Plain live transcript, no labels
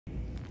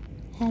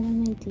have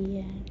an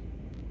idea.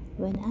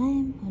 When I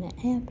am on an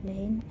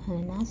airplane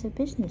on another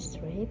business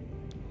trip,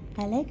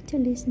 I like to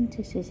listen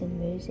to soothing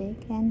music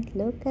and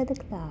look at the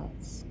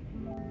clouds.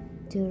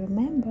 Do you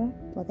remember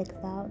what the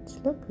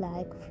clouds look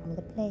like from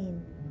the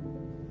plane?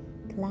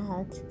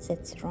 Clouds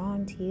that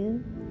surround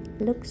you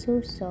look so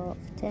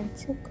soft and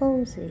so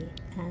cozy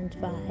and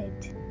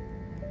white,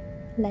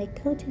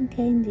 like cotton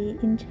candy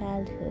in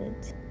childhood.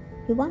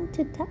 You want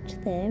to touch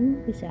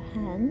them with your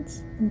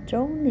hands and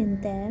drown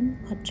in them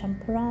or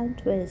jump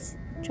around with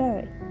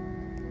joy.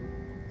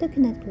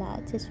 Looking at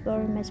clouds is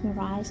very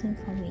mesmerizing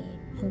for me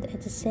and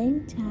at the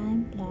same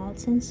time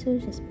lulls and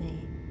soothes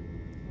me.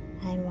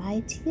 I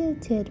invite you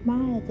to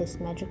admire these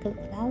magical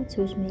clouds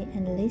with me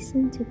and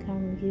listen to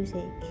calm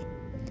music.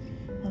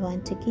 I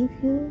want to give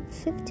you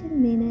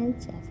 15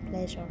 minutes of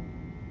pleasure.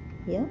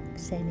 Your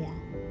Ксения.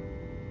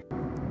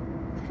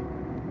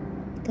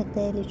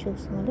 Когда я лечу в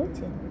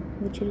самолете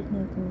в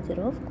очередную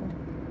командировку,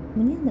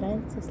 мне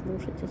нравится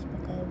слушать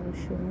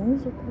успокаивающую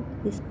музыку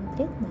и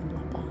смотреть на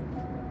облака.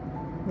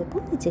 Вы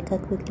помните,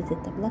 как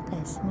выглядят облака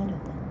из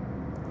самолета?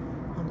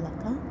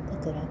 Облака,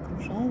 которые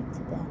окружают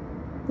тебя,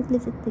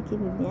 выглядят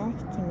такими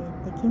мягкими,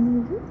 такими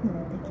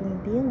уютными,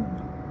 такими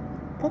белыми,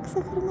 как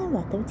сахарная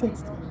вата в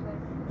детстве.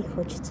 И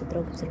хочется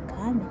трогать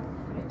руками,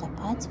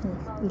 утопать в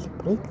них или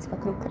прыгать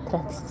вокруг от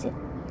радости.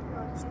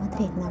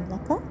 Смотреть на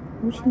облака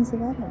очень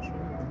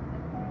завораживает.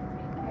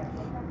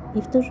 И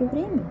в то же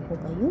время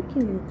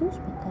убаюкивают и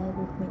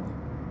успокаивают меня.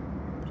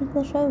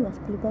 Приглашаю вас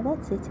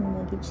полюбоваться этими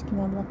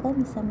магическими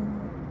облаками со мной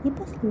и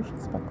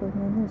послушать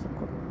спокойную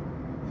музыку.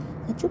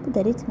 Хочу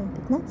подарить вам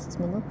 15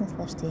 минут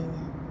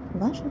наслаждения.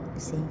 Ваша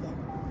Ксения.